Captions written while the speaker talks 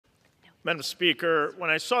Madam Speaker,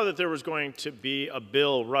 when I saw that there was going to be a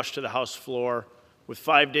bill rushed to the House floor with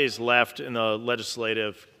 5 days left in the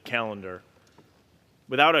legislative calendar,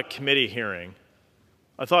 without a committee hearing,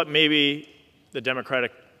 I thought maybe the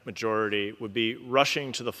Democratic majority would be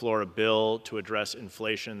rushing to the floor a bill to address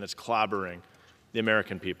inflation that's clobbering the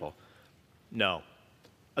American people. No.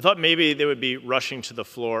 I thought maybe they would be rushing to the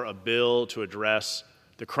floor a bill to address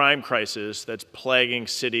the crime crisis that's plaguing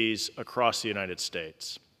cities across the United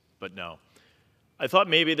States. But no. I thought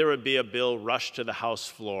maybe there would be a bill rushed to the House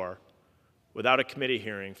floor without a committee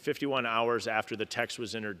hearing 51 hours after the text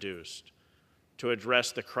was introduced to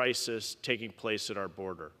address the crisis taking place at our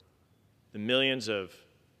border. The millions of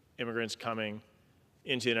immigrants coming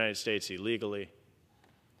into the United States illegally,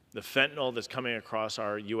 the fentanyl that's coming across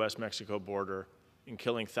our US-Mexico border and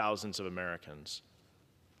killing thousands of Americans.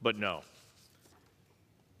 But no.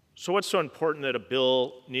 So what's so important that a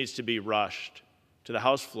bill needs to be rushed to the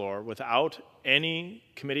House floor without any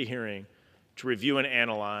committee hearing to review and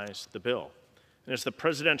analyze the bill? And it's the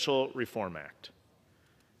Presidential Reform Act.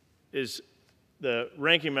 Is the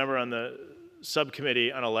ranking member on the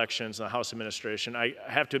subcommittee on elections in the House administration, I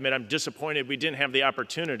have to admit I'm disappointed we didn't have the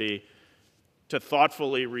opportunity to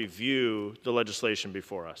thoughtfully review the legislation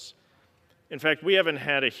before us. In fact, we haven't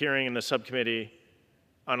had a hearing in the subcommittee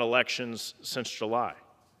on elections since July.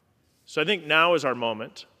 So I think now is our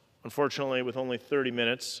moment, unfortunately with only 30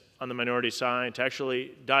 minutes on the minority side, to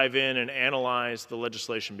actually dive in and analyze the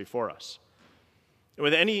legislation before us. And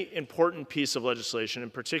with any important piece of legislation, in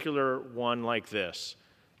particular one like this,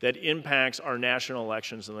 that impacts our national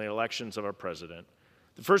elections and the elections of our president,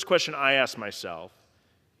 the first question I ask myself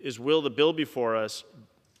is, will the bill before us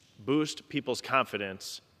boost people's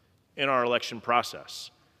confidence in our election process?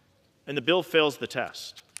 And the bill fails the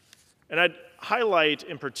test. And I'd highlight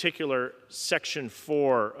in particular Section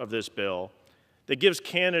 4 of this bill that gives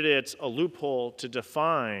candidates a loophole to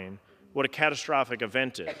define what a catastrophic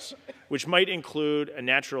event is, which might include a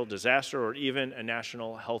natural disaster or even a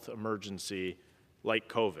national health emergency like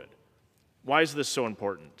COVID. Why is this so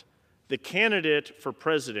important? The candidate for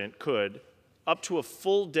president could, up to a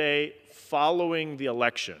full day following the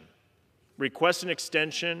election, request an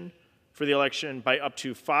extension for the election by up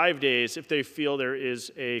to 5 days if they feel there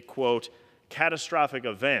is a, quote, catastrophic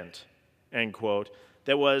event, end quote,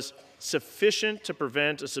 that was sufficient to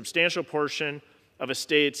prevent a substantial portion of a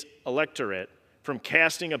state's electorate from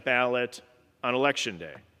casting a ballot on Election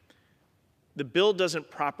Day. The bill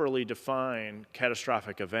doesn't properly define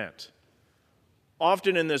catastrophic event.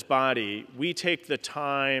 Often in this body, we take the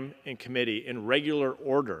time in committee in regular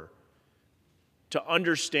order to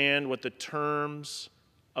understand what the terms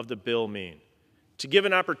of the bill mean, to give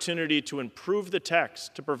an opportunity to improve the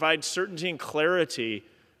text, to provide certainty and clarity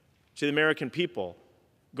to the American people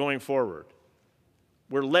going forward.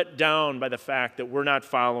 We're let down by the fact that we're not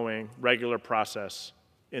following regular process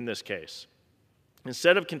in this case.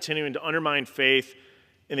 Instead of continuing to undermine faith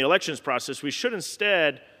in the elections process, we should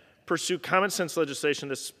instead pursue common sense legislation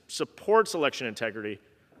that supports election integrity,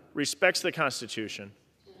 respects the Constitution.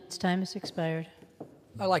 Its time has expired.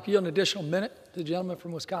 I'd like to yield an additional minute to the gentleman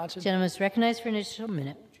from Wisconsin. The gentleman is recognized for an additional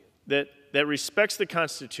minute. That respects the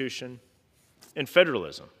Constitution and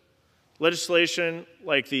federalism. Legislation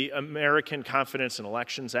like the American Confidence in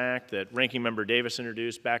Elections Act that Ranking Member Davis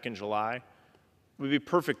introduced back in July would be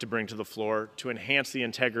perfect to bring to the floor to enhance the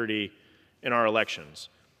integrity in our elections.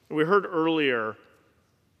 We heard earlier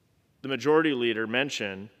the majority leader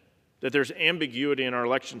mention that there's ambiguity in our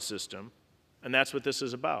election system, and that's what this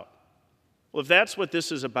is about. Well, if that's what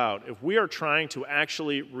this is about, if we are trying to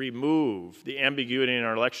actually remove the ambiguity in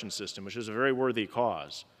our election system, which is a very worthy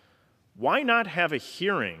cause, why not have a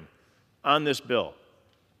hearing on this bill?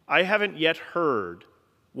 I haven't yet heard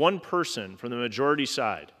one person from the majority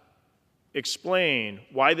side explain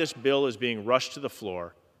why this bill is being rushed to the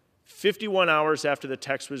floor 51 hours after the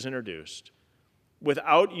text was introduced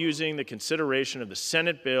without using the consideration of the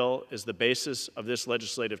Senate bill as the basis of this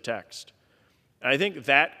legislative text. And I think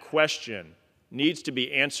that question needs to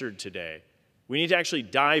be answered today. We need to actually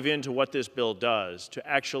dive into what this bill does to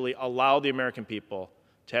actually allow the American people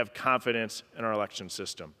to have confidence in our election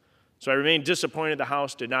system. So I remain disappointed the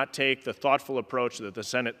House did not take the thoughtful approach that the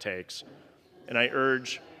Senate takes, and I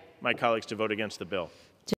urge my colleagues to vote against the bill.